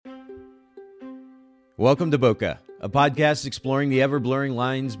Welcome to Bokeh, a podcast exploring the ever-blurring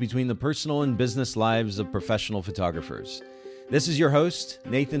lines between the personal and business lives of professional photographers. This is your host,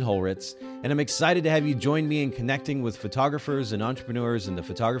 Nathan Holritz, and I'm excited to have you join me in connecting with photographers and entrepreneurs in the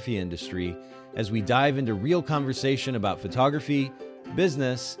photography industry as we dive into real conversation about photography,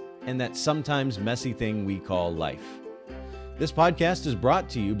 business, and that sometimes messy thing we call life. This podcast is brought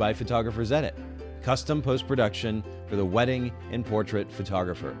to you by Photographer's Edit, custom post-production for the wedding and portrait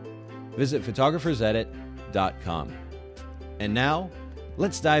photographer. Visit photographersedit.com. And now,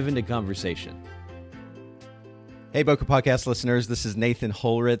 let's dive into conversation. Hey, Bokeh Podcast listeners, this is Nathan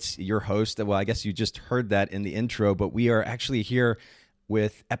Holritz, your host. Well, I guess you just heard that in the intro, but we are actually here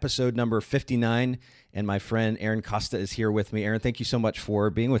with episode number 59, and my friend Erin Costa is here with me. Erin, thank you so much for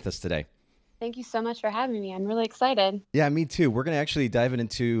being with us today. Thank you so much for having me. I'm really excited. Yeah, me too. We're going to actually dive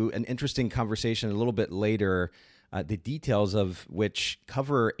into an interesting conversation a little bit later, the details of which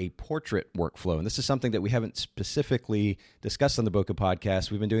cover a portrait workflow. And this is something that we haven't specifically discussed on the Bokeh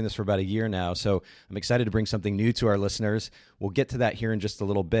Podcast. We've been doing this for about a year now, so I'm excited to bring something new to our listeners. We'll get to that here in just a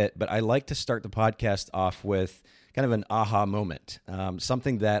little bit, but I like to start the podcast off with kind of an aha moment,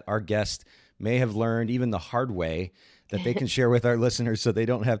 something that our guest may have learned even the hard way that they can share with our listeners so they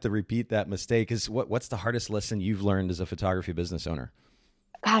don't have to repeat that mistake. What's the hardest lesson you've learned as a photography business owner?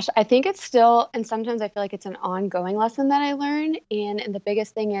 Gosh, I think it's still, and sometimes I feel like it's an ongoing lesson that I learn. And the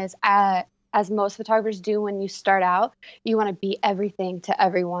biggest thing is, as most photographers do when you start out, you want to be everything to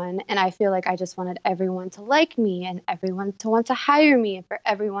everyone. And I feel like I just wanted everyone to like me and everyone to want to hire me and for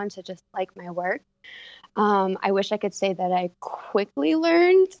everyone to just like my work. I wish I could say that I quickly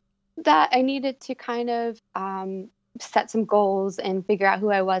learned that I needed to kind of set some goals and figure out who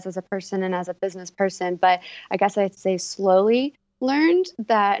I was as a person and as a business person. But I guess I'd say slowly learned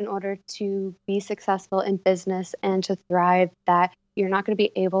that in order to be successful in business and to thrive, that you're not going to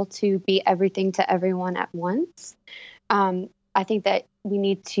be able to be everything to everyone at once. I think that we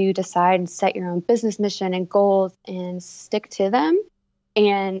need to decide and set your own business mission and goals and stick to them,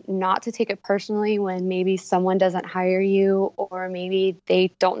 and not to take it personally when maybe someone doesn't hire you or maybe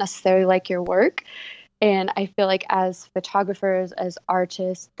they don't necessarily like your work. And I feel like as photographers, as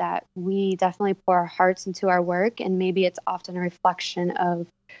artists, that we definitely pour our hearts into our work, and maybe it's often a reflection of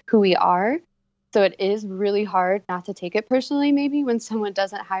who we are. So it is really hard not to take it personally, maybe when someone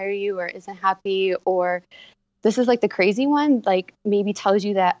doesn't hire you or isn't happy, or this is like the crazy one, like maybe tells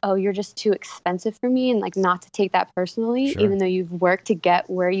you that, oh, you're just too expensive for me, and like not to take that personally, Sure. Even though you've worked to get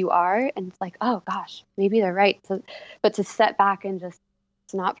where you are. And it's like, oh gosh, maybe they're right. But to step back and just,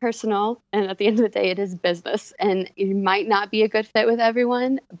 it's not personal. And at the end of the day, it is business. And you might not be a good fit with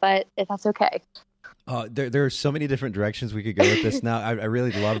everyone, but that's okay. There are so many different directions we could go with this now. I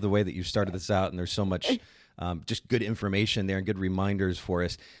really love the way that you started this out, and there's so much just good information there and good reminders for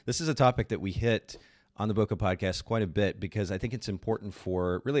us. This is a topic that we hit on the Bokeh Podcast quite a bit because I think it's important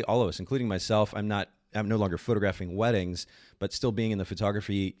for really all of us, including myself. I'm no longer photographing weddings, but still being in the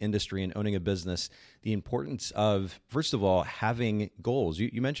photography industry and owning a business, the importance of, first of all, having goals.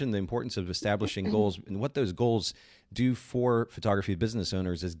 You mentioned the importance of establishing goals, and what those goals do for photography business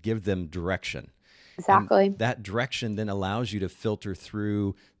owners is give them direction. Exactly. And that direction then allows you to filter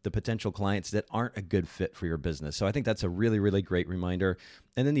through the potential clients that aren't a good fit for your business. So I think that's a really, really great reminder.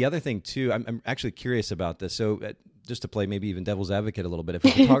 And then the other thing too, I'm actually curious about this. So just to play maybe even devil's advocate a little bit, if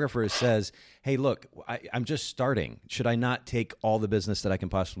a photographer says, hey, look, I'm just starting. Should I not take all the business that I can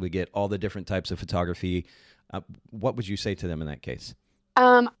possibly get, all the different types of photography? What would you say to them in that case?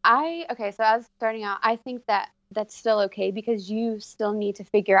 So as starting out, I think that that's still okay, because you still need to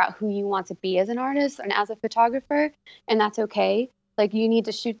figure out who you want to be as an artist and as a photographer. And that's okay. Like you need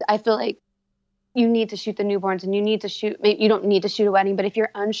to shoot, I feel like you need to shoot the newborns, and you need to shoot, you don't need to shoot a wedding, but if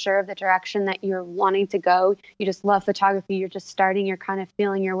you're unsure of the direction that you're wanting to go, you just love photography, you're just starting, you're kind of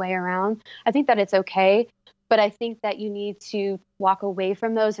feeling your way around, I think that it's okay. But I think that you need to walk away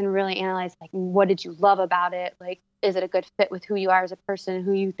from those and really analyze, like, what did you love about it? Like, is it a good fit with who you are as a person,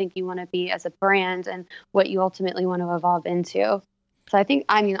 who you think you want to be as a brand, and what you ultimately want to evolve into? So I think,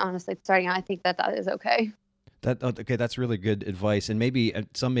 honestly, starting out, I think that is okay. Okay, that's really good advice. And maybe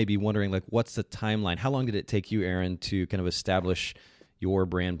some may be wondering, like, what's the timeline? How long did it take you, Erin, to kind of establish your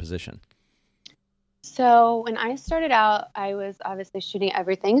brand position? So when I started out, I was obviously shooting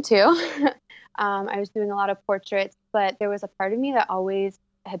everything too. I was doing a lot of portraits, but there was a part of me that always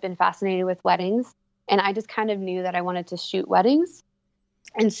had been fascinated with weddings. And I just kind of knew that I wanted to shoot weddings.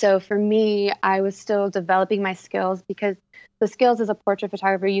 And so for me, I was still developing my skills, because the skills as a portrait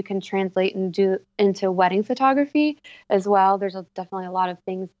photographer you can translate and do into wedding photography as well. There's definitely a lot of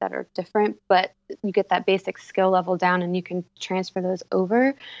things that are different, but you get that basic skill level down and you can transfer those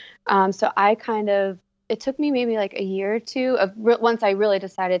over. So I kind of it took me maybe like a year or two of once I really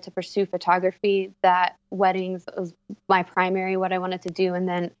decided to pursue photography, that weddings was my primary, what I wanted to do, and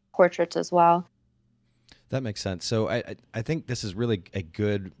then portraits as well. That makes sense. So I think this is really a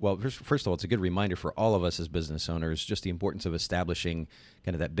good, well, first of all, it's a good reminder for all of us as business owners, just the importance of establishing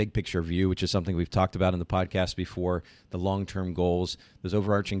kind of that big picture view, which is something we've talked about in the podcast before, the long-term goals, those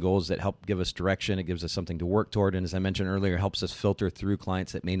overarching goals that help give us direction. It gives us something to work toward. And as I mentioned earlier, helps us filter through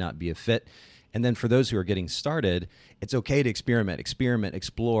clients that may not be a fit. And then for those who are getting started, it's okay to experiment,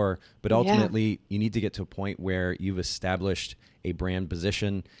 explore, but ultimately you need to get to a point where you've established a brand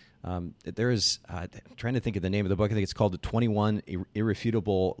position. There is, I'm trying to think of the name of the book. I think it's called The 21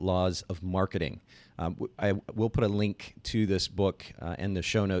 Irrefutable Laws of Marketing. I will put a link to this book in the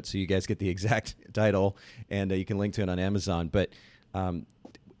show notes so you guys get the exact title, and you can link to it on Amazon. But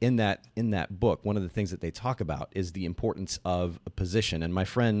in that book, one of the things that they talk about is the importance of a position. And my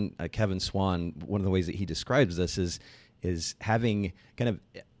friend Kevin Swan, one of the ways that he describes this is having kind of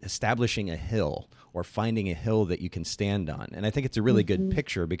establishing a hill or finding a hill that you can stand on. And I think it's a really good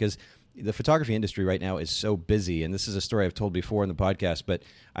picture because the photography industry right now is so busy. And this is a story I've told before in the podcast, but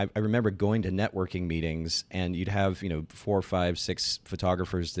I remember going to networking meetings and you'd have, 4, 5, 6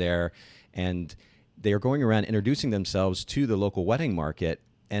 photographers there, and they are going around introducing themselves to the local wedding market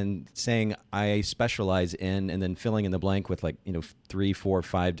and saying, I specialize in, and then filling in the blank with 3, 4,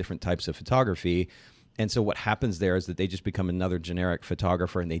 5 different types of photography. And so what happens there is that they just become another generic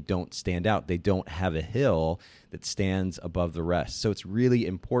photographer and they don't stand out. They don't have a hill that stands above the rest. So it's really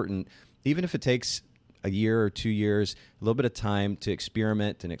important, even if it takes a year or 2 years, a little bit of time to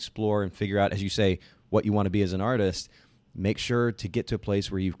experiment and explore and figure out, as you say, what you want to be as an artist. Make sure to get to a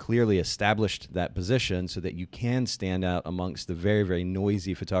place where you've clearly established that position so that you can stand out amongst the very, very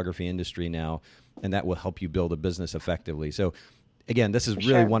noisy photography industry now, and that will help you build a business effectively. So again, this is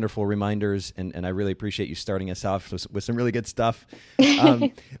really wonderful reminders, and I really appreciate you starting us off with some really good stuff.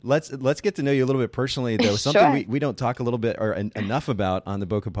 Let's get to know you a little bit personally, though. Something we don't talk a little bit or enough about on the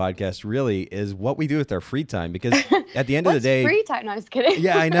Bokeh podcast really is what we do with our free time, because at the end of the day, free time. No, I was kidding.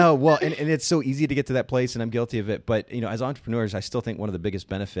 Yeah, I know. Well, and it's so easy to get to that place, and I'm guilty of it. But as entrepreneurs, I still think one of the biggest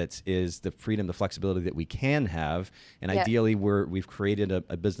benefits is the freedom, the flexibility that we can have, and ideally, we've created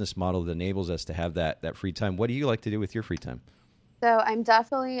a business model that enables us to have that free time. What do you like to do with your free time? So I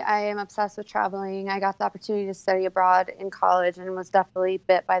am obsessed with traveling. I got the opportunity to study abroad in college and was definitely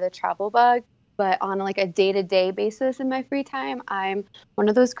bit by the travel bug. But on a day-to-day basis in my free time, I'm one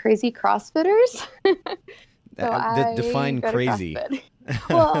of those crazy CrossFitters. Define crazy.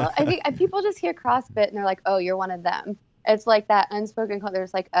 Well, I think people just hear CrossFit and they're like, oh, you're one of them. It's like that unspoken call. They're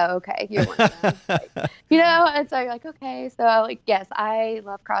just like, oh, okay, you're one of them. And so you're like, okay. So yes, I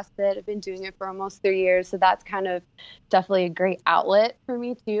love CrossFit. I've been doing it for almost 3 years. So that's kind of definitely a great outlet for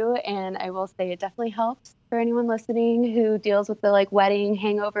me too. And I will say it definitely helps for anyone listening who deals with the wedding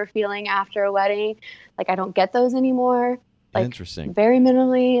hangover feeling after a wedding. I don't get those anymore. Interesting. Very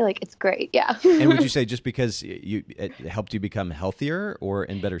minimally, it's great. Yeah. And would you say just because it helped you become healthier or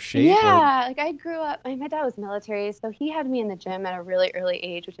in better shape? Yeah. I grew up, my dad was military, so he had me in the gym at a really early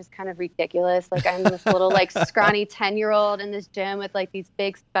age, which is kind of ridiculous. I'm this little scrawny 10-year-old in this gym with these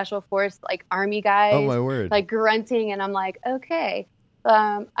big special force army guys. Oh my word. Grunting, and I'm like, okay.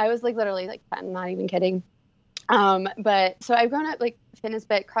 I was literally 10, not even kidding. But so I've grown up fitness,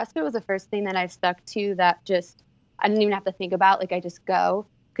 but CrossFit was the first thing that I stuck to that just I didn't even have to think about. I just go,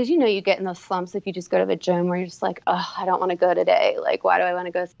 because you get in those slumps if you just go to the gym where you're just like, oh, I don't want to go today. Why do I want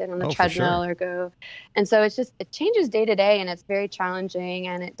to go sit on the treadmill or go? And so it changes day to day, and it's very challenging,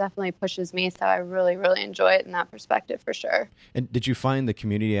 and it definitely pushes me. So I really, really enjoy it in that perspective for sure. And did you find the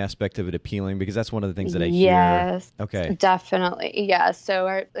community aspect of it appealing? Because that's one of the things that I hear. Yes. Okay. Definitely. Yeah. So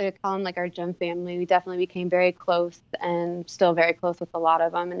I call them our gym family. We definitely became very close and still very close with a lot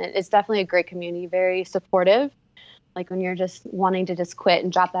of them. And it's definitely a great community, very supportive. When you're just wanting to just quit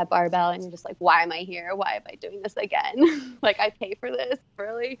and drop that barbell and you're just like, why am I here? Why am I doing this again? I pay for this,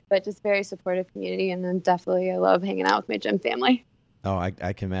 really. But just very supportive community. And then definitely I love hanging out with my gym family. Oh, I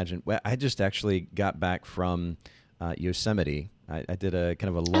can imagine. Well, I just actually got back from Yosemite. I did a kind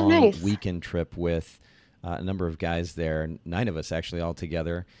of a long weekend trip with a number of guys there, 9 of us actually all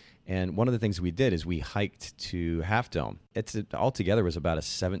together. And one of the things we did is we hiked to Half Dome. Altogether was about a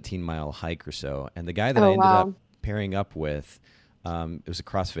 17-mile hike or so. And the guy that I ended up pairing up with, it was a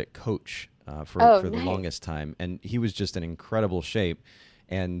CrossFit coach for the longest time, and he was just in incredible shape,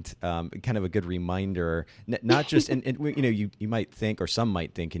 and kind of a good reminder, not just and you might think, or some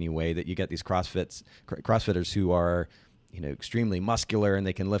might think anyway, that you get these CrossFitters who are extremely muscular and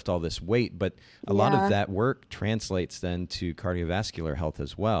they can lift all this weight, but a lot of that work translates then to cardiovascular health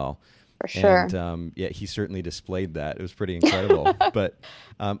as well. For sure. And yeah, he certainly displayed that. It was pretty incredible. But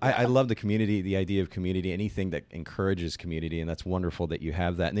I love the community, the idea of community, anything that encourages community. And that's wonderful that you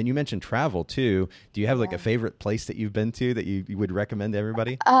have that. And then you mentioned travel too. Do you have like a favorite place that you've been to that you would recommend to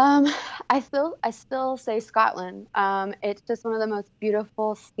everybody? I still say Scotland. It's just one of the most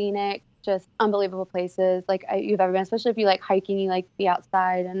beautiful, scenic, just unbelievable places you've ever been, especially if you like hiking, you like to be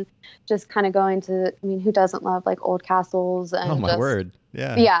outside and just kind of going to, I mean, who doesn't love like old castles and Oh my word.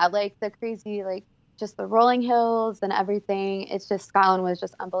 Yeah. yeah, like the crazy, like just the rolling hills and everything. It's just Scotland was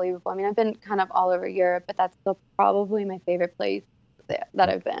just unbelievable. I mean, I've been kind of all over Europe, but that's still probably my favorite place that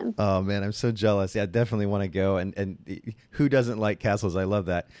I've been. Oh man, I'm so jealous. Yeah, I definitely want to go. And who doesn't like castles? I love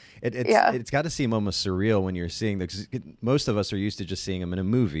that. It's got to seem almost surreal when you're seeing them, because most of us are used to just seeing them in a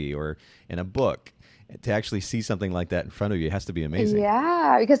movie or in a book. To actually see something like that in front of you has to be amazing.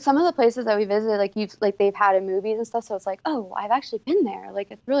 Yeah, because some of the places that we visited, they've had in movies and stuff, so it's like, oh, I've actually been there. Like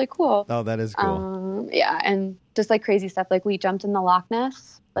it's really cool. Oh, that is cool. Yeah, and just like crazy stuff. Like we jumped in the Loch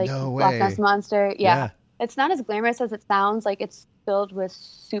Ness, No Loch way. Ness monster. Yeah. It's not as glamorous as it sounds. Like it's filled with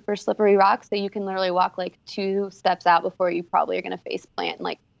super slippery rocks that you can literally walk like 2 steps out before you probably are going to face plant.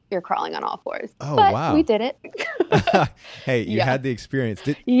 Like you're crawling on all fours. Oh, but wow. we did it. Hey, you had the experience.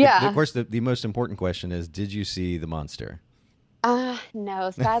 Of course, the most important question is, did you see the monster? No,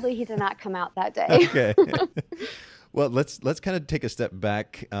 sadly, he did not come out that day. Okay. Well, let's kind of take a step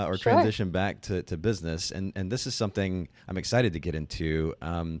back or Sure. transition back to business. And this is something I'm excited to get into.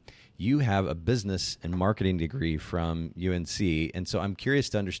 You have a business and marketing degree from UNC. And so I'm curious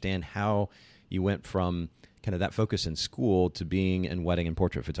to understand how you went from kind of that focus in school to being in wedding and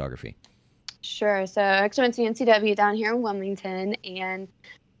portrait photography. Sure. So I actually went to UNCW down here in Wilmington, and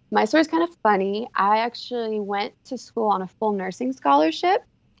my story is kind of funny. I actually went to school on a full nursing scholarship.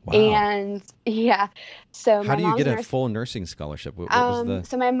 Wow. And yeah, so how do you get a full nursing scholarship? What was the...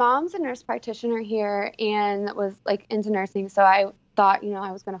 So my mom's a nurse practitioner here and was like into nursing. So I thought,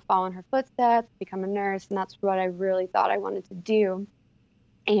 I was going to follow in her footsteps, become a nurse, and that's what I really thought I wanted to do.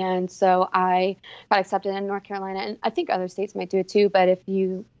 And so I got accepted in North Carolina, and I think other states might do it too. But if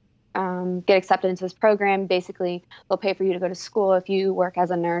you get accepted into this program, basically they'll pay for you to go to school if you work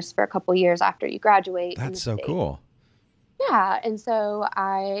as a nurse for a couple years after you graduate. That's so cool. Yeah. And so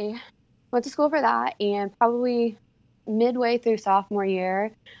I went to school for that, and probably midway through sophomore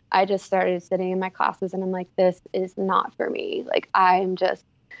year, I just started sitting in my classes and I'm like, this is not for me. Like, I'm just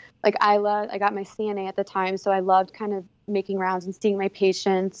like, I got my CNA at the time. So I loved kind of making rounds and seeing my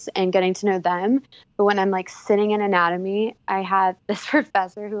patients and getting to know them. But when I'm like sitting in anatomy, I had this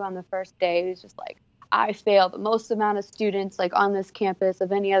professor who on the first day was just like, I failed the most amount of students like on this campus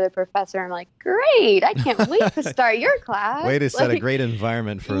of any other professor. I'm like, great. I can't wait to start your class. Way to set a great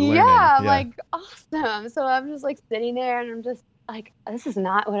environment for learning. Yeah, like awesome. So I'm just like sitting there and I'm just like, this is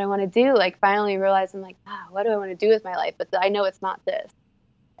not what I want to do. Like finally realized I'm like, what do I want to do with my life? But I know it's not this.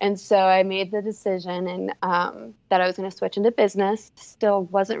 And so I made the decision and that I was going to switch into business. Still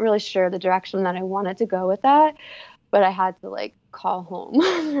wasn't really sure the direction that I wanted to go with that. But I had to like call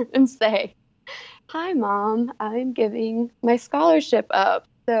home and say, hi, Mom, I'm giving my scholarship up.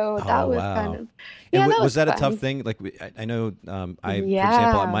 So that was kind of, yeah, and was that fun. a tough thing? Like, I know for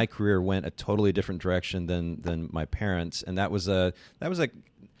example, my career went a totally different direction than my parents. And that was like,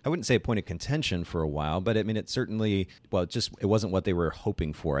 I wouldn't say a point of contention for a while, but I mean, it certainly, it wasn't what they were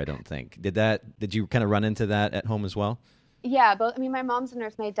hoping for, I don't think. Did you kind of run into that at home as well? Yeah, my mom's a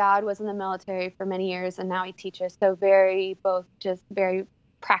nurse. My dad was in the military for many years and now he teaches. So both just very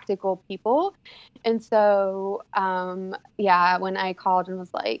practical people. And so, when I called and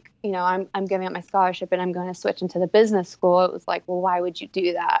was like, I'm giving up my scholarship and I'm going to switch into the business school, it was like, well, why would you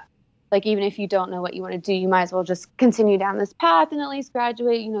do that? Like, even if you don't know what you want to do, you might as well just continue down this path and at least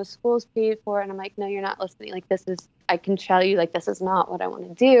graduate, school's paid for. And I'm like, no, you're not listening. Like, I can tell you, like, this is not what I want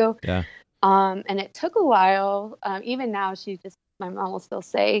to do. Yeah. And it took a while. Even now, my mom will still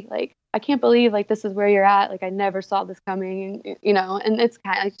say, like, I can't believe, like, this is where you're at. Like, I never saw this coming, and it's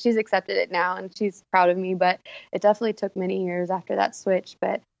kind of like she's accepted it now and she's proud of me. But it definitely took many years after that switch.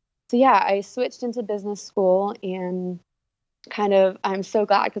 But so, yeah, I switched into business school and I'm so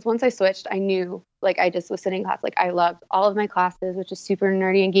glad because once I switched, I knew, like, I just was sitting in class. Like, I loved all of my classes, which is super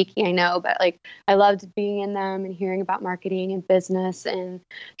nerdy and geeky, I know, but like, I loved being in them and hearing about marketing and business and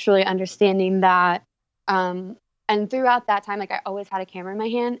truly understanding that. And throughout that time, like, I always had a camera in my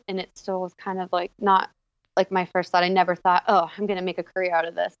hand, and it still was kind of like not like my first thought. I never thought, oh, I'm going to make a career out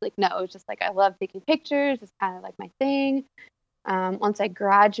of this. Like, no, it was just like, I love taking pictures. It's kind of like my thing. Once I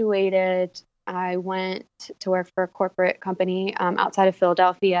graduated, I went to work for a corporate company outside of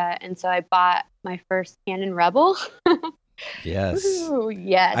Philadelphia. And so I bought my first Canon Rebel. Yes. Woo,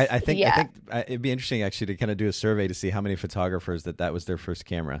 yes. I think Yeah. it'd be interesting actually to kind of do a survey to see how many photographers that was their first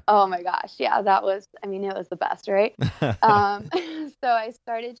camera. Oh my gosh. Yeah, that was, I mean, it was the best, right? So I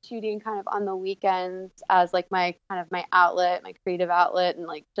started shooting kind of on the weekends as like my kind of my outlet, my creative outlet, and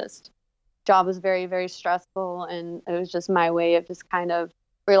like just job was very, very stressful. And it was just my way of just kind of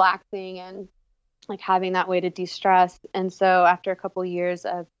relaxing and like having that way to de-stress. And so after a couple years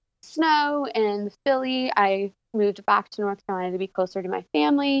of snow in Philly, I moved back to North Carolina to be closer to my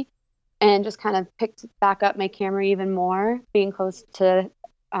family and just kind of picked back up my camera even more, being close to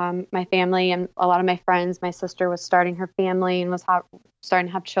my family and a lot of my friends. My sister was starting her family and was starting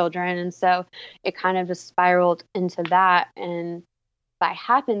to have children. And so it kind of just spiraled into that. And by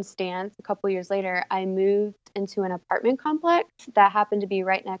happenstance, a couple years later, I moved into an apartment complex that happened to be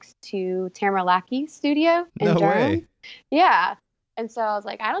right next to Tamara Lackey's studio in No Durham. way. Yeah. And so I was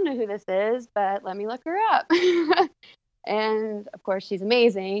like, I don't know who this is, but let me look her up. And of course, she's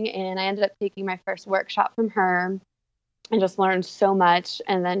amazing. And I ended up taking my first workshop from her and just learned so much.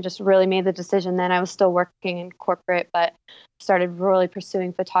 And then just really made the decision. Then I was still working in corporate, but started really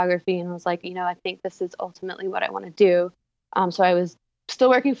pursuing photography and was like, I think this is ultimately what I want to do. So I was still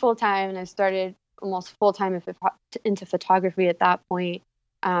working full time, and I started almost full time into photography at that point.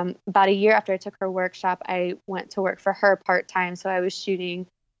 About a year after I took her workshop, I went to work for her part time. So I was shooting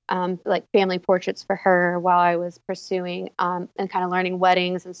like family portraits for her while I was pursuing and kind of learning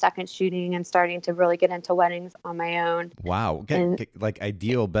weddings and second shooting and starting to really get into weddings on my own. Wow. Like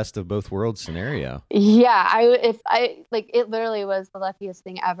ideal best of both worlds scenario. Yeah, if I like it literally was the luckiest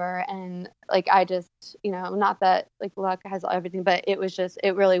thing ever. And like I just, not that like luck has everything, but it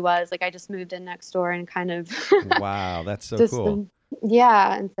really was like I just moved in next door and kind of Wow, that's so just cool.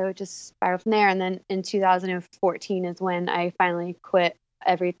 Yeah, and so it just spiraled from there. And then in 2014 is when I finally quit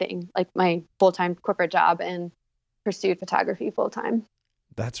everything, like my full-time corporate job, and pursued photography full-time.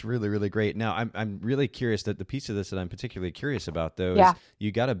 That's really, really great. Now, I'm really curious that the piece of this that I'm particularly curious about, though, Yeah. is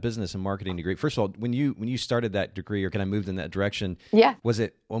you got a business and marketing degree. First of all, when you started that degree or kind of moved in that direction, Yeah. was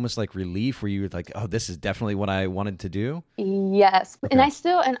it almost like relief? Were you like, oh, this is definitely what I wanted to do? Yes. Okay.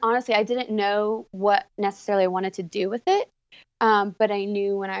 And honestly, I didn't know what necessarily I wanted to do with it. But I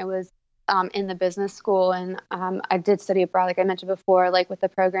knew when I was in the business school and I did study abroad, like I mentioned before, like with the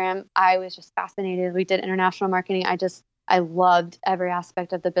program, I was just fascinated. We did international marketing. I loved every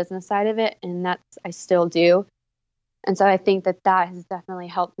aspect of the business side of it. And I still do. And so I think that has definitely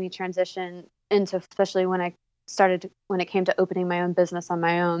helped me transition into, especially when it came to opening my own business on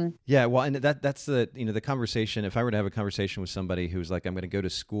my own. Yeah, well, and that's the conversation. If I were to have a conversation with somebody who's like, I'm going to go to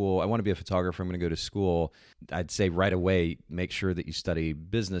school, I want to be a photographer, I'm going to go to school, I'd say right away, make sure that you study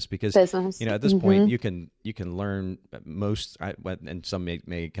business because at this point you can learn most, and some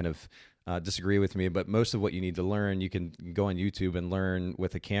may kind of disagree with me, but most of what you need to learn, you can go on YouTube and learn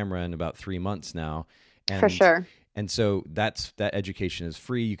with a camera in about 3 months now. For sure. And so that education is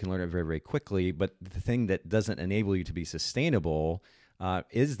free. You can learn it very, very quickly. But the thing that doesn't enable you to be sustainable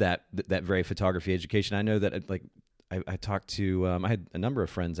is that very photography education. I know that I talked to I had a number of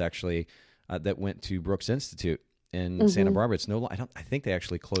friends actually that went to Brooks Institute in Santa Barbara. It's I think they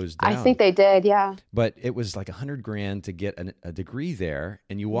actually closed down. I think they did, yeah. But it was like $100,000 to get a degree there,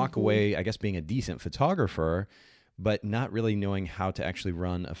 and you walk away, I guess, being a decent photographer, but not really knowing how to actually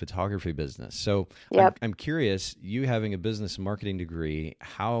run a photography business. So I'm curious, you having a business marketing degree,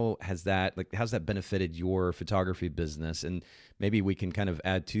 how's that benefited your photography business? And maybe we can kind of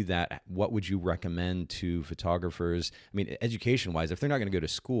add to that. What would you recommend to photographers? I mean, education-wise, if they're not going to go to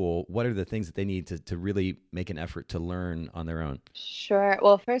school, what are the things that they need to really make an effort to learn on their own? Sure.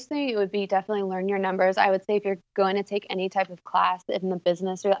 Well, first thing it would be definitely learn your numbers. I would say if you're going to take any type of class in the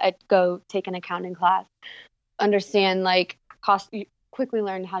business, or I'd go take an accounting class. Understand like cost, you quickly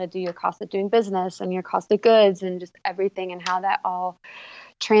learn how to do your cost of doing business and your cost of goods and just everything and how that all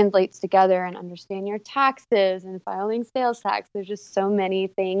translates together, and understand your taxes and filing sales tax. There's just so many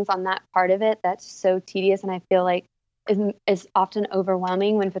things on that part of it that's so tedious, and I feel like is often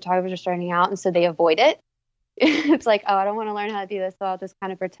overwhelming when photographers are starting out, and so they avoid it. It's like, oh, I don't want to learn how to do this, so I'll just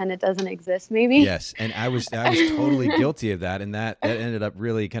kind of pretend it doesn't exist, maybe. Yes, and I was totally guilty of that, and that ended up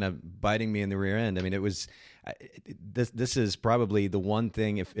really kind of biting me in the rear end. I mean, it was this is probably the one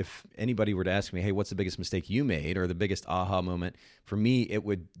thing. If anybody were to ask me, hey, what's the biggest mistake you made, or the biggest aha moment for me, it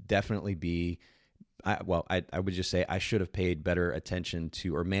would definitely be. I would just say I should have paid better attention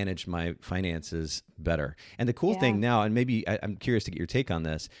to or managed my finances better. And the cool thing now, and maybe I'm curious to get your take on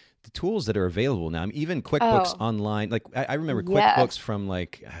this, the tools that are available now, even QuickBooks online. Like I remember QuickBooks from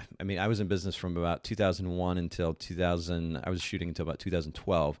I was in business from about 2001 until 2000. I was shooting until about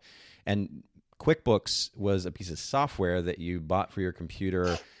 2012. And QuickBooks was a piece of software that you bought for your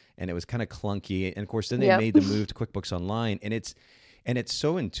computer, and it was kind of clunky. And of course, then they Yep. made the move to QuickBooks Online, and it's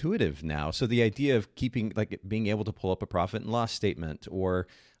so intuitive now. So the idea of being able to pull up a profit and loss statement, or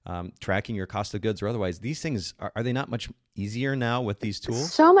tracking your cost of goods or otherwise, these things are they not much easier now with these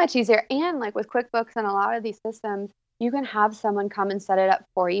tools? So much easier. And like with QuickBooks and a lot of these systems, you can have someone come and set it up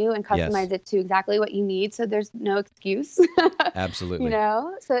for you and customize it to exactly what you need. So there's no excuse. Absolutely.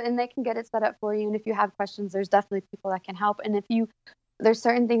 So, and they can get it set up for you. And if you have questions, there's definitely people that can help. And if there's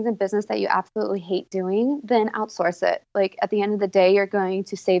certain things in business that you absolutely hate doing, then outsource it. Like at the end of the day, you're going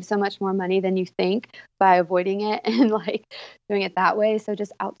to save so much more money than you think by avoiding it and like doing it that way. So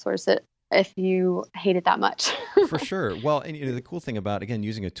just outsource it if you hate it that much. For sure. Well, and the cool thing about, again,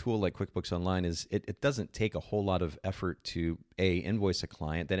 using a tool like QuickBooks Online is it doesn't take a whole lot of effort to invoice a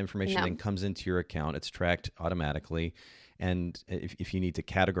client. That information then comes into your account. It's tracked automatically. And if you need to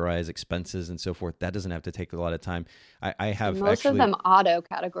categorize expenses and so forth, that doesn't have to take a lot of time. I have most of them auto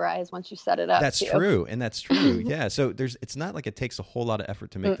categorize once you set it up. That's true. And that's true. Yeah. So it's not like it takes a whole lot of effort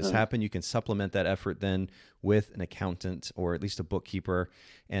to make this happen. You can supplement that effort then with an accountant or at least a bookkeeper.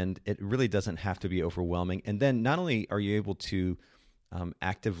 And it really doesn't have to be overwhelming. And then not only are you able to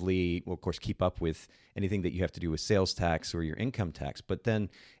actively, well, of course, keep up with anything that you have to do with sales tax or your income tax, but then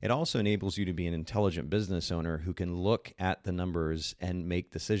it also enables you to be an intelligent business owner who can look at the numbers and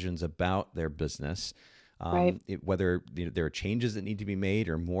make decisions about their business. Right. Whether there are changes that need to be made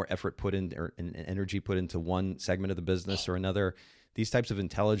or more effort put in or energy put into one segment of the business or another. These types of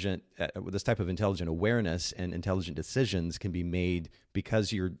this type of intelligent awareness and intelligent decisions can be made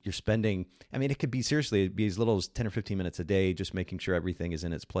because you're spending. I mean, it could be seriously, it'd be as little as 10 or 15 minutes a day, just making sure everything is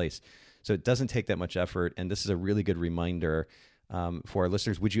in its place. So it doesn't take that much effort, and this is a really good reminder for our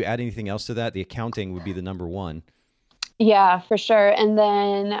listeners. Would you add anything else to that? The accounting would be the number one. Yeah, for sure. And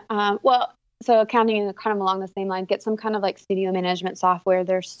then, so accounting is kind of along the same line. Get some kind of like studio management software.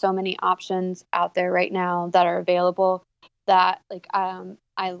 There's so many options out there right now that are available. That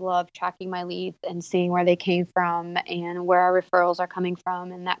I love tracking my leads and seeing where they came from and where our referrals are coming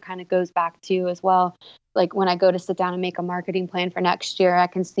from. And that kind of goes back to as well, like when I go to sit down and make a marketing plan for next year, I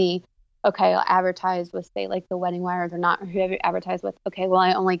can see, okay, I'll advertise with say like the Wedding Wire or not, or whoever you advertise with. Okay, well,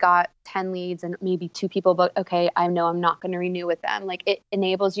 I only got 10 leads and maybe 2 people, but okay, I know I'm not going to renew with them. Like it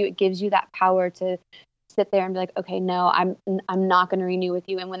enables you, it gives you that power to sit there and be like, okay, no, I'm not going to renew with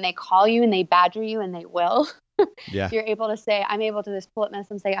you. And when they call you and they badger you, and they will, you're able to say, I'm able to just pull up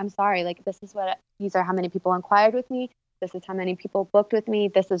minutes and say, I'm sorry, like these are how many people inquired with me. This is how many people booked with me.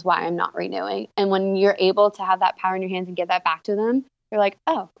 This is why I'm not renewing. And when you're able to have that power in your hands and get that back to them, you're like,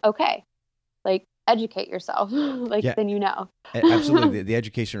 oh, okay. Like educate yourself. Then you know. Absolutely. The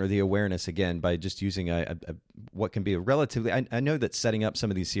education or the awareness, again, by just using what can be a relatively, I know that setting up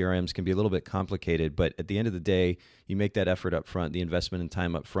some of these CRMs can be a little bit complicated, but at the end of the day, you make that effort up front, the investment and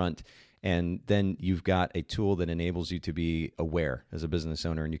time up front, and then you've got a tool that enables you to be aware as a business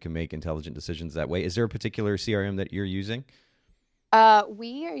owner, and you can make intelligent decisions that way. Is there a particular CRM that you're using?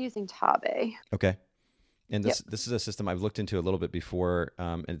 We are using Tabe. Okay. And this is a system I've looked into a little bit before,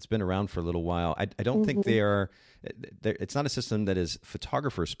 and it's been around for a little while. I don't think it's not a system that is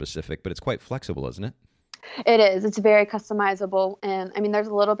photographer specific, but it's quite flexible, isn't it? It is. It's very customizable. And I mean, there's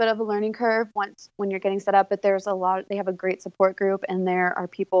a little bit of a learning curve when you're getting set up, but there's they have a great support group, and there are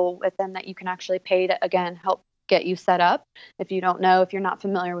people with them that you can actually pay to, again, help get you set up. If you don't know, if you're not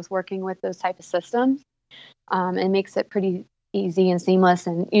familiar with working with those type of systems, it makes it pretty easy and seamless.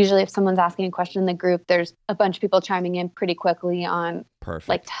 And usually if someone's asking a question in the group, there's a bunch of people chiming in pretty quickly on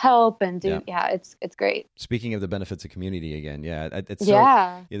like to help and do. Yeah, it's great. Speaking of the benefits of community again. It's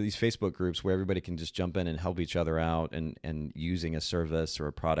these Facebook groups where everybody can just jump in and help each other out and using a service or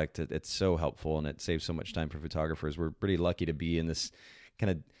a product. It's so helpful, and it saves so much time for photographers. We're pretty lucky to be in this kind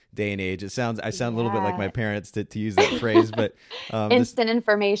of day and age. I sound a little bit like my parents to use that phrase, but instant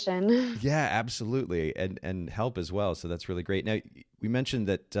information. Yeah, absolutely, and help as well. So that's really great. Now, we mentioned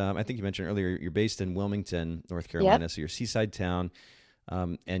that I think you mentioned earlier you're based in Wilmington, North Carolina, so you're a seaside town,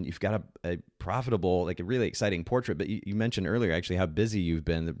 and you've got a profitable, like a really exciting portrait. But you mentioned earlier actually how busy you've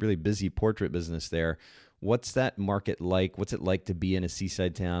been, the really busy portrait business there. What's that market like? What's it like to be in a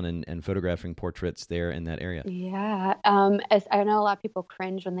seaside town and photographing portraits there in that area? Yeah. As I know a lot of people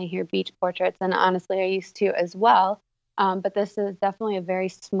cringe when they hear beach portraits, and honestly, I used to as well. But this is definitely a very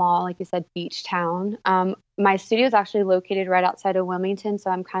small, like you said, beach town. My studio is actually located right outside of Wilmington, so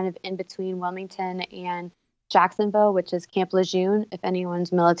I'm kind of in between Wilmington and Jacksonville, which is Camp Lejeune. If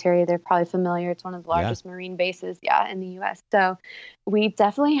anyone's military, they're probably familiar. It's one of the largest Marine bases, in the U.S. So we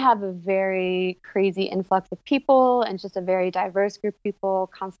definitely have a very crazy influx of people and just a very diverse group of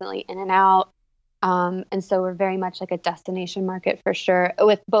people constantly in and out. And so we're very much like a destination market for sure,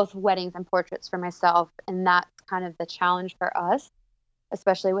 with both weddings and portraits for myself. And that's kind of the challenge for us,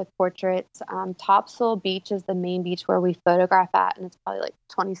 especially with portraits. Topsail Beach is the main beach where we photograph at, and it's probably like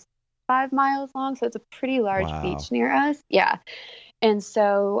 25 miles long. So it's a pretty large Wow. beach near us. Yeah. And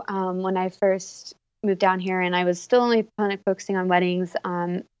so when I first moved down here, and I was still only kind of focusing on weddings,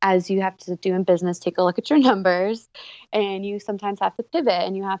 as you have to do in business, take a look at your numbers, and you sometimes have to pivot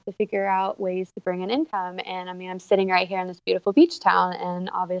and you have to figure out ways to bring in income. And I mean, I'm sitting right here in this beautiful beach town,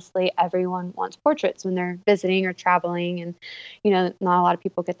 and obviously everyone wants portraits when they're visiting or traveling. And, not a lot of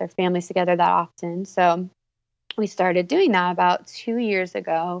people get their families together that often. So we started doing that about 2 years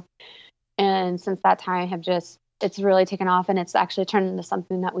ago. And since that time, I have it's really taken off, and it's actually turned into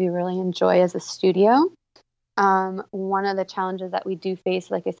something that we really enjoy as a studio. One of the challenges that we do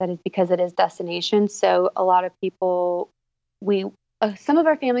face, like I said, is because it is destination. So a lot of people, some of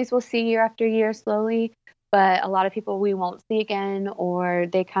our families will see year after year slowly, but a lot of people we won't see again, or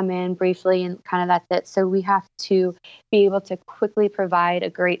they come in briefly and kind of that's it. So we have to be able to quickly provide a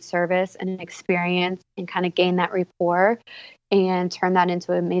great service and an experience and kind of gain that rapport and turn that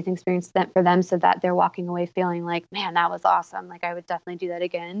into an amazing experience for them, so that they're walking away feeling like, man, that was awesome. Like, I would definitely do that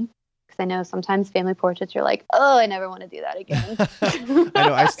again. Because I know sometimes family portraits, you're like, oh, I never want to do that again. I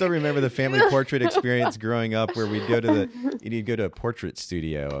know. I still remember the family portrait experience growing up, where you'd go to a portrait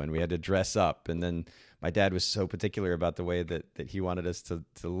studio and we had to dress up. And then my dad was so particular about the way that he wanted us to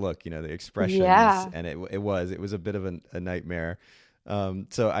look, the expressions. Yeah. And it was a bit of a nightmare.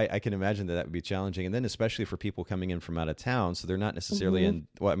 So I can imagine that would be challenging. And then especially for people coming in from out of town. So they're not necessarily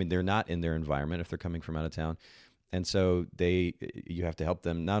they're not in their environment if they're coming from out of town. And so you have to help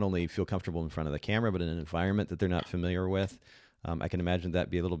them not only feel comfortable in front of the camera, but in an environment that they're not familiar with. I can imagine that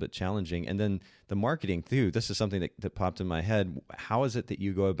be a little bit challenging. And then the marketing too, this is something that popped in my head. How is it that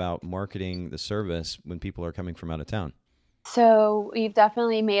you go about marketing the service when people are coming from out of town? So we've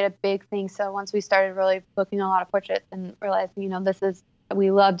definitely made a big thing. So once we started really booking a lot of portraits and realizing,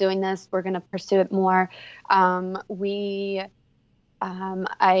 we love doing this, we're going to pursue it more.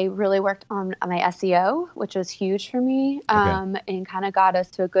 I really worked on my SEO, which was huge for me, and kind of got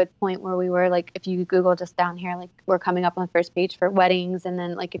us to a good point where we were like, if you Google just down here, like we're coming up on the first page for weddings. And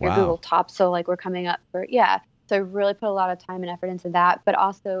then like if you Google Topsail, like we're coming up for, So I really put a lot of time and effort into that, but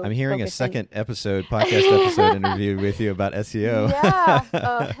also I'm hearing a second podcast episode interview with you about SEO. Yeah.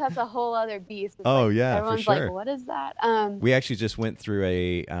 Oh, that's a whole other beast. It's everyone's for sure. Like, what is that? We actually just went through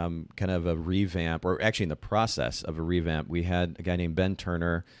a kind of a revamp, or actually in the process of a revamp. We had a guy named Ben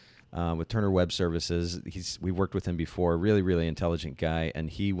Turner with Turner Web Services. We worked with him before, really, really intelligent guy. And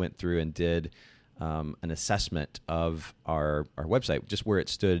he went through and did an assessment of our website, just where it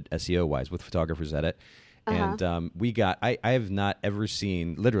stood SEO wise with Photographers Edit. And I have not ever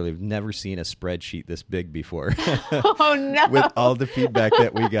seen, literally never seen a spreadsheet this big before. Oh, no. With all the feedback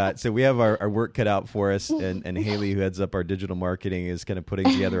that we got. So we have our work cut out for us. And Haley, who heads up our digital marketing, is kind of putting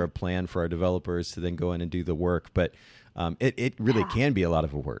together a plan for our developers to then go in and do the work. But it really can be a lot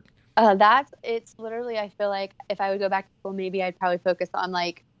of work. It's literally, I feel like if I would go back to school, maybe I'd probably focus on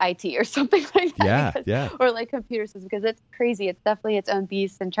like IT or something like that. Or like computer systems, because it's crazy. It's definitely its own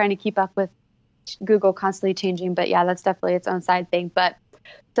beast, and trying to keep up with Google constantly changing, but that's definitely its own side thing. But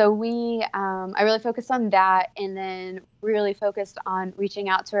so I really focused on that, and then really focused on reaching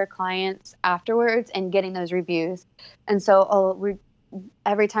out to our clients afterwards and getting those reviews. And so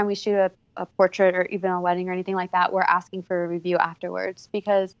every time we shoot a portrait or even a wedding or anything like that, we're asking for a review afterwards,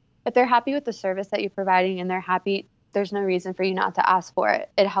 because if they're happy with the service that you're providing and they're happy, there's no reason for you not to ask for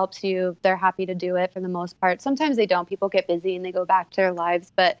it. It helps you. They're happy to do it for the most part. Sometimes they don't. People get busy and they go back to their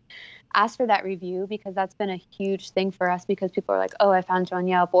lives, but ask for that review, because that's been a huge thing for us, because people are like, oh, I found you on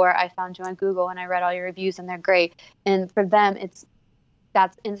Yelp, or I found you on Google and I read all your reviews and they're great. And for them,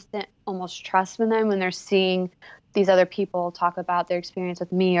 that's instant almost trust from them when they're seeing these other people talk about their experience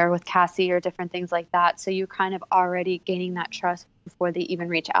with me or with Cassie or different things like that. So you're kind of already gaining that trust before they even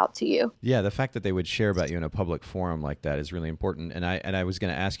reach out to you. Yeah, the fact that they would share about you in a public forum like that is really important. And I was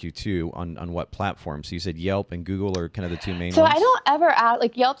going to ask you too, on what platform. So you said Yelp and Google are kind of the two main ones. So I don't ever ask,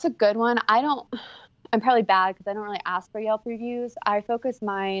 like Yelp's a good one. I'm probably bad because I don't really ask for Yelp reviews. I focus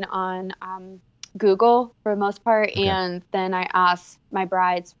mine on Google for the most part, and then I ask my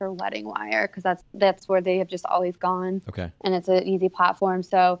brides for Wedding Wire, because that's where they have just always gone. Okay. And it's an easy platform.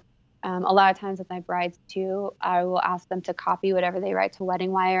 So A lot of times with my brides too, I will ask them to copy whatever they write to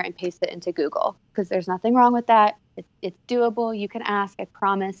Wedding Wire and paste it into Google, because there's nothing wrong with that. It's doable. You can ask, I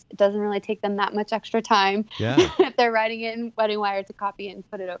promise. It doesn't really take them that much extra time if they're writing it in Wedding Wire to copy it and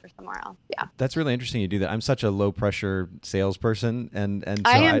put it over somewhere else. Yeah. That's really interesting you do that. I'm such a low pressure salesperson, and so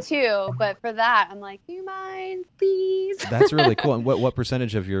I am too, but for that, I'm like, do you mind, please? That's really cool. And what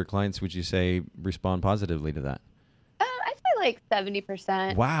percentage of your clients would you say respond positively to that? I'd say like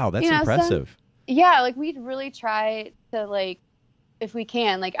 70%. Wow, that's impressive. Yeah, like we'd really try to, like, if we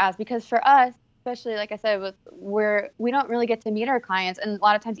can, like, ask, because for us, especially like I said, we don't really get to meet our clients, and a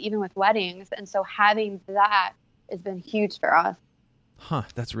lot of times even with weddings, and so having that has been huge for us. Huh,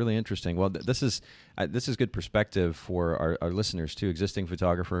 that's really interesting. Well, this is good perspective for our listeners too, existing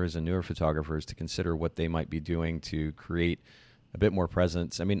photographers and newer photographers, to consider what they might be doing to create a bit more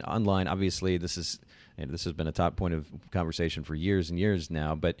presence. I mean, online, obviously, this has been a top point of conversation for years and years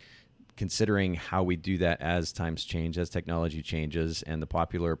now, but considering how we do that as times change, as technology changes, and the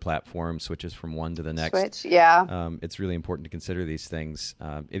popular platform switches from one to the next. It's really important to consider these things.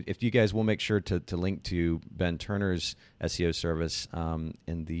 If you guys will make sure to link to Ben Turner's SEO service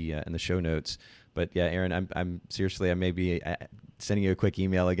in the show notes. But yeah, Erin, I'm seriously, I may be sending you a quick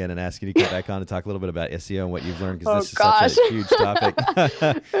email again and asking you to come back on and talk a little bit about SEO and what you've learned, because this is such a huge topic.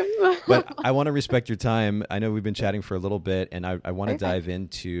 But I want to respect your time. I know we've been chatting for a little bit, and I want to dive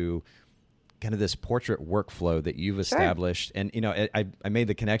into kind of this portrait workflow that you've established. And, I made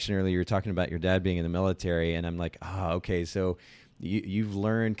the connection earlier. You were talking about your dad being in the military, and I'm like, okay. So you've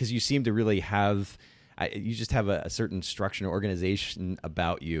learned, because you seem to really have, you just have a certain structure and organization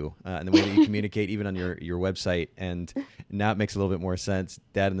about you, and the way that you communicate, even on your website. And now it makes a little bit more sense.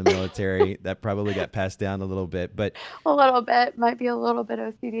 Dad in the military, that probably got passed down a little bit, but a little bit, might be a little bit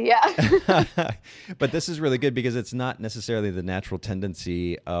OCD. Yeah. But this is really good, because it's not necessarily the natural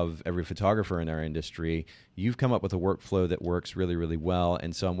tendency of every photographer in our industry. You've come up with a workflow that works really, really well.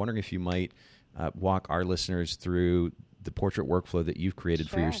 And so I'm wondering if you might walk our listeners through the portrait workflow that you've created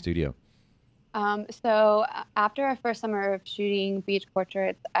for your studio. So after our first summer of shooting beach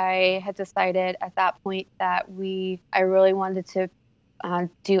portraits, I had decided at that point that I really wanted to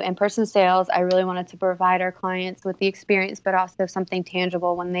do in-person sales. I really wanted to provide our clients with the experience, but also something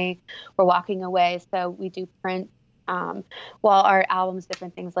tangible when they were walking away. So we do print, wall art, albums,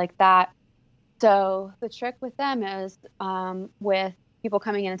 different things like that. So the trick with them is with people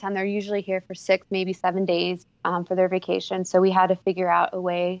coming in town, they're usually here for 6, maybe 7 days for their vacation. So we had to figure out a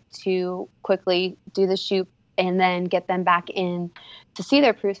way to quickly do the shoot and then get them back in to see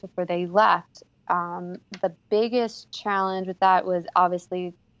their proofs before they left. The biggest challenge with that was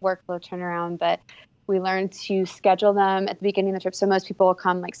obviously workflow turnaround, but we learned to schedule them at the beginning of the trip. So most people will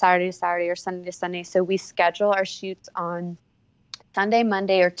come like Saturday to Saturday or Sunday to Sunday. So we schedule our shoots on Sunday,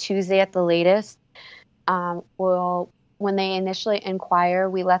 Monday, or Tuesday at the latest. When they initially inquire,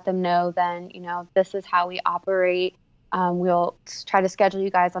 we let them know then, this is how we operate. We'll try to schedule you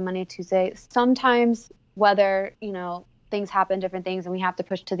guys on Monday, Tuesday. Sometimes whether, things happen, different things, and we have to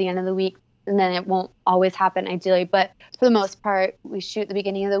push to the end of the week, and then it won't always happen ideally. But for the most part, we shoot the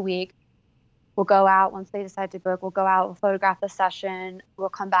beginning of the week. We'll go out once they decide to book. We'll go out, we'll photograph the session. We'll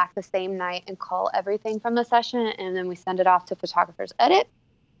come back the same night and call everything from the session, and then we send it off to photographers edit.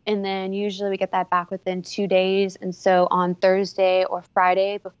 And then usually we get that back within 2 days. And so on Thursday or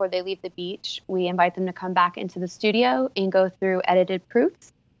Friday before they leave the beach, we invite them to come back into the studio and go through edited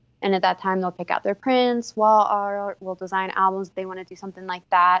proofs. And at that time, they'll pick out their prints, wall art, we'll design albums if they want to do something like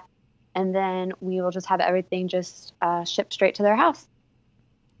that. And then we will just have everything just shipped straight to their house.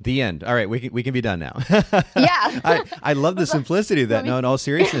 The end. All right, we can be done now. Yeah. I love the simplicity of that. No, in all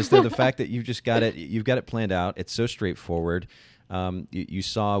seriousness, though, the fact that you've got it planned out. It's so straightforward. You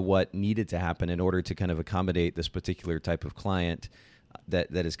saw what needed to happen in order to kind of accommodate this particular type of client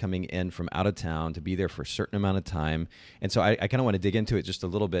that is coming in from out of town to be there for a certain amount of time. And so I kind of want to dig into it just a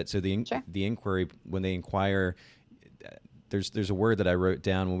little bit. So the inquiry, when they inquire, there's a word that I wrote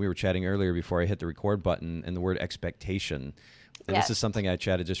down when we were chatting earlier before I hit the record button, and the word expectation. And This is something I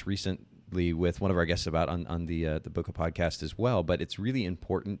chatted just recently with one of our guests about on the Boca podcast as well. But it's really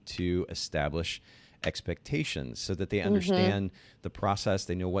important to establish expectations so that they understand the process.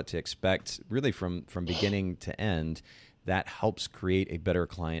 They know what to expect really from beginning to end. That helps create a better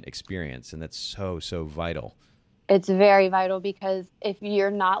client experience. And that's so vital. It's very vital, because if you're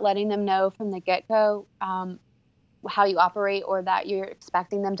not letting them know from the get-go, how you operate, or that you're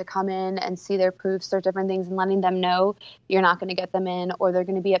expecting them to come in and see their proofs or different things, and letting them know you're not going to get them in, or they're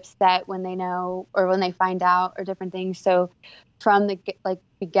going to be upset when they know or when they find out, or different things. So from the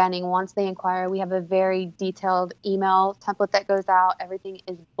beginning, once they inquire, we have a very detailed email template that goes out. Everything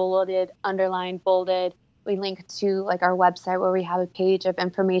is bulleted, underlined, bolded. We link to like our website where we have a page of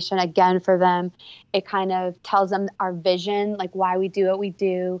information again for them. It kind of tells them our vision, like why we do what we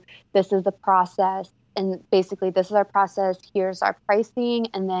do. This is the process. And basically, this is our process. Here's our pricing.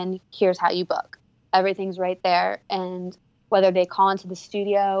 And then here's how you book. Everything's right there. And whether they call into the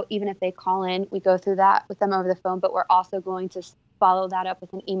studio, even if they call in, we go through that with them over the phone. But we're also going to follow that up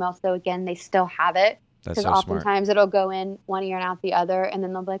with an email. So again, they still have it. That's Because so oftentimes smart. it'll go in one ear and out the other. And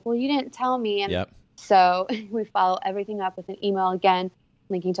then they'll be like, well, you didn't tell me. And Yep. so we follow everything up with an email, again,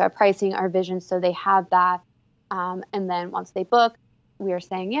 linking to our pricing, our vision, so they have that. And then once they book, we are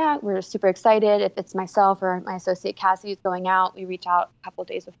saying, yeah, we're super excited. If it's myself or my associate Cassie who's going out, we reach out a couple of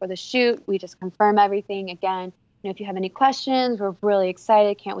days before the shoot. We just confirm everything. Again, if you have any questions, we're really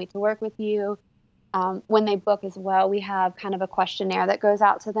excited. Can't wait to work with you. When they book as well, we have kind of a questionnaire that goes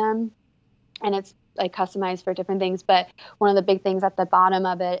out to them, and it's like customized for different things. But one of the big things at the bottom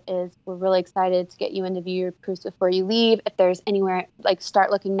of it is we're really excited to get you in to view your proofs before you leave. If there's anywhere, like start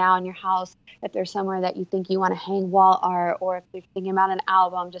looking now in your house, if there's somewhere that you think you want to hang wall art, or if you're thinking about an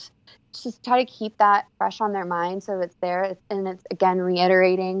album, just try to keep that fresh on their mind so it's there. And it's, again,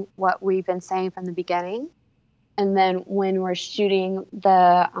 reiterating what we've been saying from the beginning. And then when we're shooting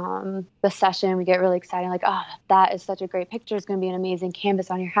the session, we get really excited, like, oh, that is such a great picture. It's going to be an amazing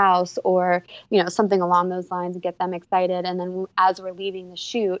canvas on your house, or, something along those lines, and get them excited. And then as we're leaving the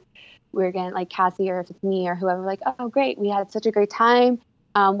shoot, we're going to, like Cassie, or if it's me or whoever, like, oh, great, we had such a great time.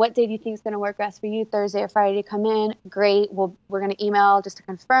 What day do you think is going to work best for you, Thursday or Friday to come in? Great. We're going to email just to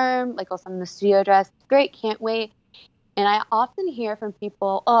confirm, like, I'll send them the studio address. Great. Can't wait. And I often hear from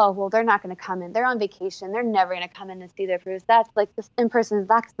people, oh, well, they're not going to come in. They're on vacation. They're never going to come in and see their proofs. That's like this in person.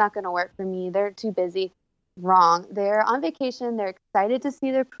 That's not going to work for me. They're too busy. Wrong. They're on vacation. They're excited to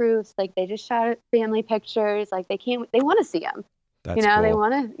see their proofs. Like, they just shot family pictures. Like, they want to see them. That's cool. They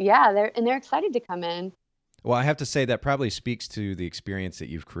want to, yeah, they're excited to come in. Well, I have to say that probably speaks to the experience that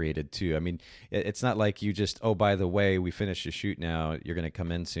you've created too. I mean, it's not like you just, oh, by the way, we finished the shoot now, you're going to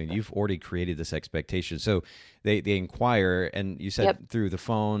come in soon. You've already created this expectation. So they inquire, and you said through the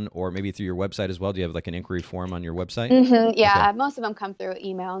phone or maybe through your website as well. Do you have like an inquiry form on your website? Mm-hmm. Yeah, okay. Most of them come through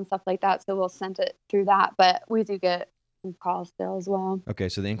email and stuff like that. So we'll send it through that, but we do get calls still as well. Okay,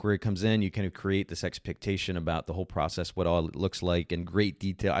 so the inquiry comes in, you kind of create this expectation about the whole process, what all it looks like in great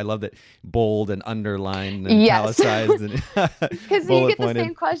detail. I love that, bold and underlined and italicized. Because you get the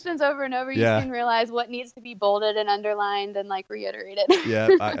same questions over and over. You can realize what needs to be bolded and underlined and like reiterated. Yeah,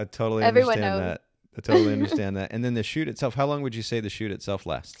 I totally understand that. I totally understand that. And then the shoot itself, how long would you say the shoot itself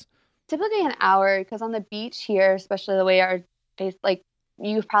lasts? Typically an hour, because on the beach here, especially the way our days, like,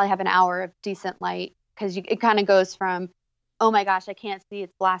 you probably have an hour of decent light. Because it kind of goes from, oh my gosh, I can't see,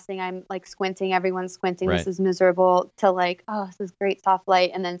 it's blasting, I'm like squinting, everyone's squinting, right, this is miserable, to like, oh, this is great soft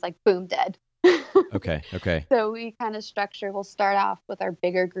light, and then it's like, boom, dead. Okay. So we kind of we'll start off with our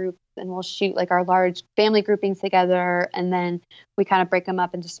bigger groups, and we'll shoot like our large family groupings together, and then we kind of break them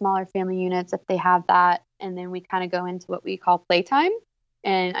up into smaller family units if they have that, and then we kind of go into what we call playtime.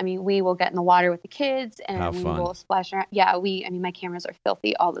 And I mean, we will get in the water with the kids, and we will splash around. Yeah, my cameras are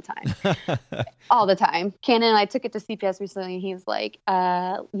filthy all the time. All the time. Cannon and I took it to CPS recently, and he was like, you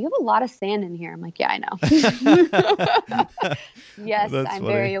have a lot of sand in here. I'm like, yeah, I know. Yes, I'm funny.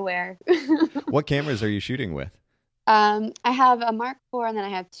 Very aware. What cameras are you shooting with? I have a Mark IV, and then I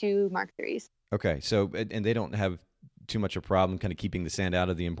have two Mark IIIs. Okay, so, and they don't have too much of a problem kind of keeping the sand out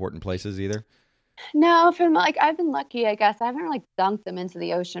of the important places either? No, I've been lucky, I guess. I haven't really dunked them into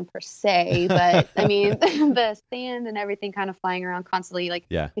the ocean per se, but I mean, the sand and everything kind of flying around constantly. Like,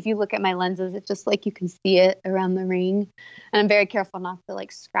 if you look at my lenses, it's just like you can see it around the ring, and I'm very careful not to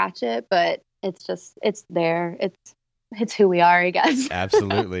like scratch it, but it's there. It's who we are, I guess.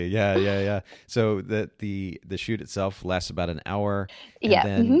 Absolutely, yeah. So the shoot itself lasts about an hour,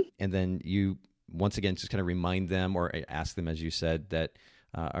 and and then you once again just kind of remind them or ask them, as you said, that.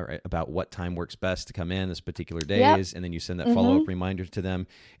 About what time works best to come in this particular days, and then you send that follow-up reminder to them,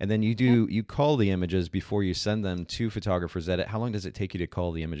 and then you call the images before you send them to Photographers Edit. How long does it take you to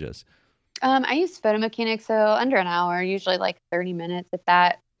call the images? I use Photo Mechanic, so under an hour, usually like 30 minutes if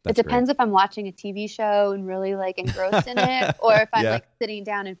that. It depends if I'm watching a TV show and really like engrossed in it, or if I'm like sitting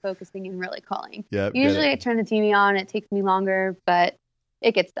down and focusing and really calling. Usually I turn the TV on, it takes me longer, but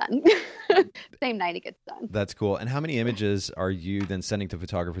it gets done. Same night it gets done. That's cool. And how many images are you then sending to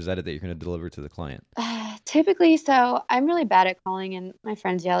Photographers Edit that you're going to deliver to the client? Typically, so I'm really bad at calling, and my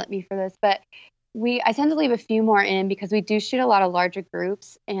friends yell at me for this, but I tend to leave a few more in because we do shoot a lot of larger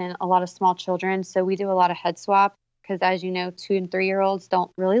groups and a lot of small children. So we do a lot of head swap because, as you know, 2 and 3-year-olds don't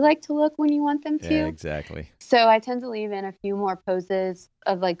really like to look when you want them to. Yeah, exactly. So I tend to leave in a few more poses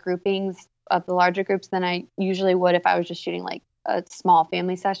of like groupings of the larger groups than I usually would if I was just shooting like a small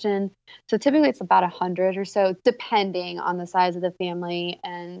family session. So typically it's about 100 or so, depending on the size of the family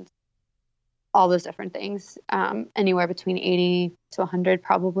and all those different things. Anywhere between 80 to 100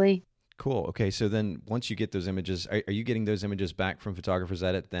 probably. Cool. Okay. So then once you get those images, are you getting those images back from Photographers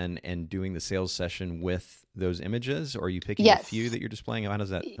Edit then and doing the sales session with those images, or are you picking a few that you're displaying? How does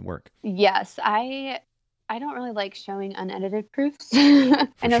that work? Yes. I don't really like showing unedited proofs. I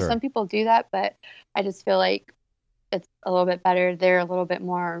know sure. some people do that, but I just feel like it's a little bit better. They're a little bit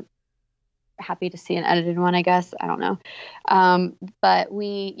more happy to see an edited one, I guess. I don't know. But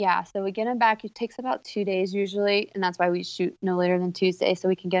so we get them back. It takes about 2 days usually, and that's why we shoot no later than Tuesday, so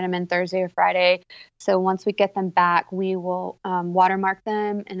we can get them in Thursday or Friday. So once we get them back, we will watermark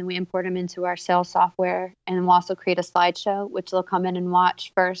them, and then we import them into our sales software, and then we'll also create a slideshow, which they'll come in and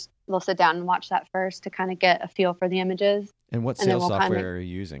watch first. They'll sit down and watch that first to kind of get a feel for the images. And what sales software are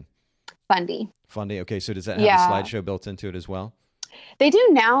you using? Fundy. Okay, so does that have a slideshow built into it as well? They do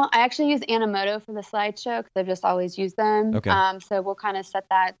now. I actually use Animoto for the slideshow because I've just always used them. Okay. So we'll kind of set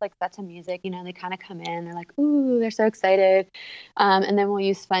to music. They kind of come in. They're like, ooh, they're so excited. And then we'll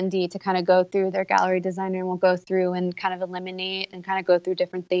use Fundy to kind of go through their gallery designer, and we'll go through and kind of eliminate and kind of go through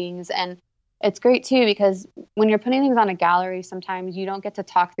different things. And it's great too because when you're putting things on a gallery, sometimes you don't get to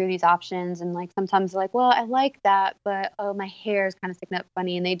talk through these options. And like sometimes like, well, I like that, but oh, my hair is kind of sticking up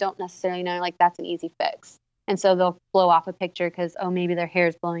funny, and they don't necessarily know like that's an easy fix. And so they'll blow off a picture because, oh, maybe their hair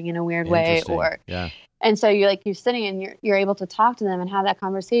is blowing in a weird way. And so you're sitting and you're able to talk to them and have that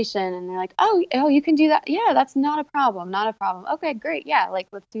conversation. And they're like, oh, you can do that. Yeah, that's not a problem. Not a problem. Okay, great. Yeah, like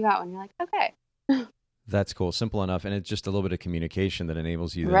let's do that one. You're like, okay. That's cool. Simple enough. And it's just a little bit of communication that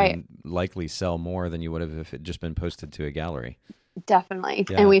enables you to then likely sell more than you would have if it just been posted to a gallery. Definitely.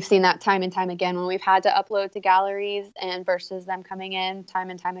 Yeah. And we've seen that time and time again when we've had to upload to galleries and versus them coming in time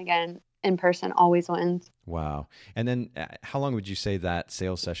and time again. In person always wins. Wow. And then how long would you say that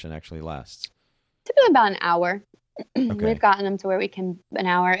sales session actually lasts? Typically about an hour. Okay. We've gotten them to where we can an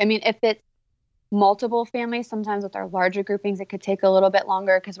hour. I mean, if it's multiple families, sometimes with our larger groupings, it could take a little bit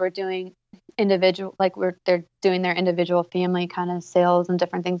longer because we're doing individual, they're doing their individual family kind of sales and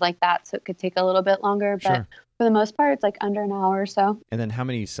different things like that. So it could take a little bit longer, but for the most part, it's like under an hour or so. And then how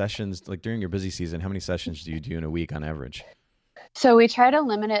many sessions, like during your busy season, how many sessions do you do in a week on average? So we try to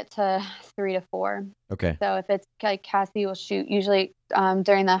limit it to 3 to 4. Okay. So if it's like Cassie will shoot usually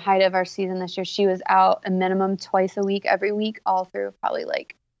during the height of our season this year, she was out a minimum twice a week, every week, all through probably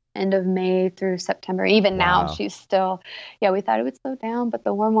like end of May through September. Even now she's still, we thought it would slow down, but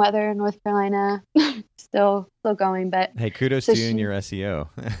the warm weather in North Carolina still going. But hey, kudos to you and your SEO.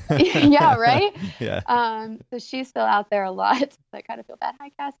 Yeah, right? Yeah. So she's still out there a lot. So I kind of feel bad. Hi,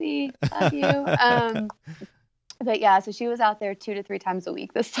 Cassie. Love you. But yeah, so she was out there 2 to 3 times a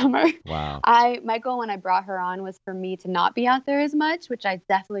week this summer. Wow. My goal when I brought her on was for me to not be out there as much, which I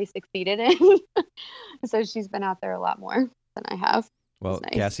definitely succeeded in. So she's been out there a lot more than I have. Well,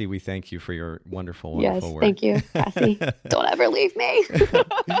 nice. Cassie, we thank you for your wonderful work. Yes, thank you, Cassie. Don't ever leave me.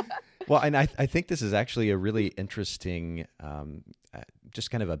 Well, and I think this is actually a really interesting, just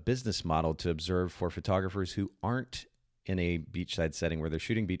kind of a business model to observe for photographers who aren't in a beachside setting where they're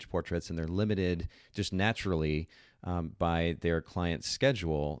shooting beach portraits and they're limited just naturally by their client's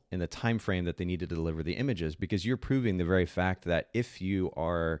schedule in the time frame that they need to deliver the images, because you're proving the very fact that if you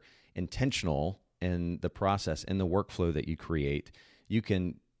are intentional in the process, in the workflow that you create, you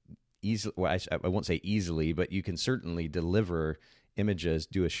can easily, well, I won't say easily, but you can certainly deliver images,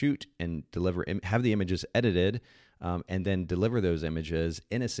 do a shoot and have the images edited, and then deliver those images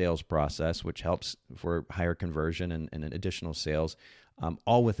in a sales process, which helps for higher conversion and additional sales,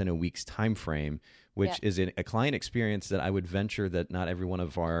 all within a week's time frame, which is a client experience that I would venture that not every one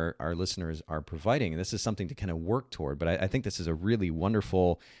of our listeners are providing. And this is something to kind of work toward. But I think this is a really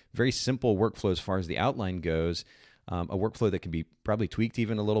wonderful, very simple workflow as far as the outline goes, a workflow that can be probably tweaked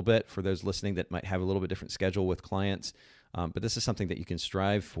even a little bit for those listening that might have a little bit different schedule with clients. But this is something that you can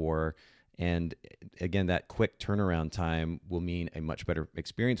strive for. And again, that quick turnaround time will mean a much better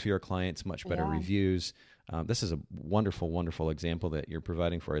experience for your clients, much better reviews. This is a wonderful, wonderful example that you're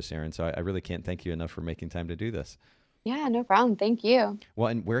providing for us, Erin. So I really can't thank you enough for making time to do this. Yeah, no problem. Thank you. Well,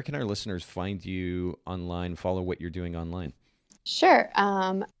 and where can our listeners find you online, follow what you're doing online? Sure.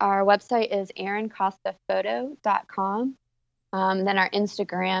 Our website is erinCostaPhoto.com. Then our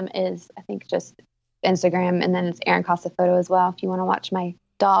Instagram is, I think, just Instagram, and then it's Erin Costa Photo as well. If you want to watch my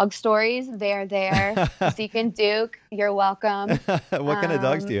dog stories, they're there. Zeke and Duke, you're welcome. What kind of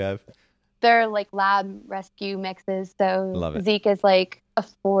dogs do you have? They're like lab rescue mixes. So Love it. Zeke is like a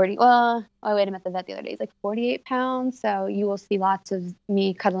 40. Well, I weighed him at the vet the other day. He's like 48 pounds. So you will see lots of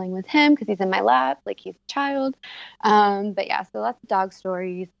me cuddling with him because he's in my lap, like he's a child. But yeah, so lots of dog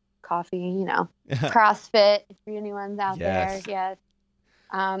stories, coffee, CrossFit, if anyone's out there. Yes.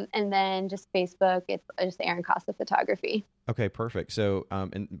 And then just Facebook, it's just Erin Costa Photography. Okay, perfect. So,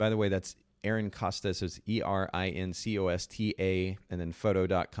 and by the way, that's Erin Costa, so it's ERINCOSTA, and then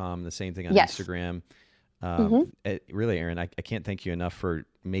photo.com, the same thing on Instagram. Really, Erin, I can't thank you enough for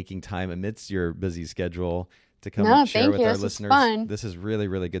making time amidst your busy schedule to come and share with our listeners. This is really,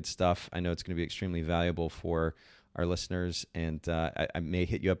 really good stuff. I know it's going to be extremely valuable for our listeners, and I may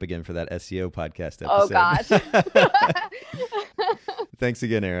hit you up again for that SEO podcast episode. Oh, gosh. Thanks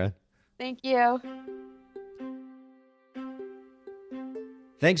again, Erin. Thank you.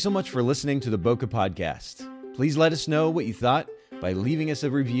 Thanks so much for listening to the Bokeh Podcast. Please let us know what you thought by leaving us a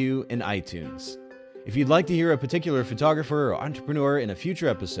review in iTunes. If you'd like to hear a particular photographer or entrepreneur in a future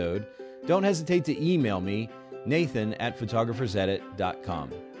episode, don't hesitate to email me, nathan@photographersedit.com.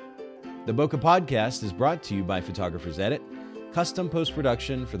 The Bokeh Podcast is brought to you by Photographers Edit, custom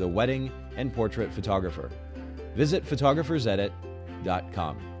post-production for the wedding and portrait photographer. Visit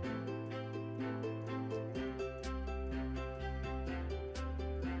photographersedit.com.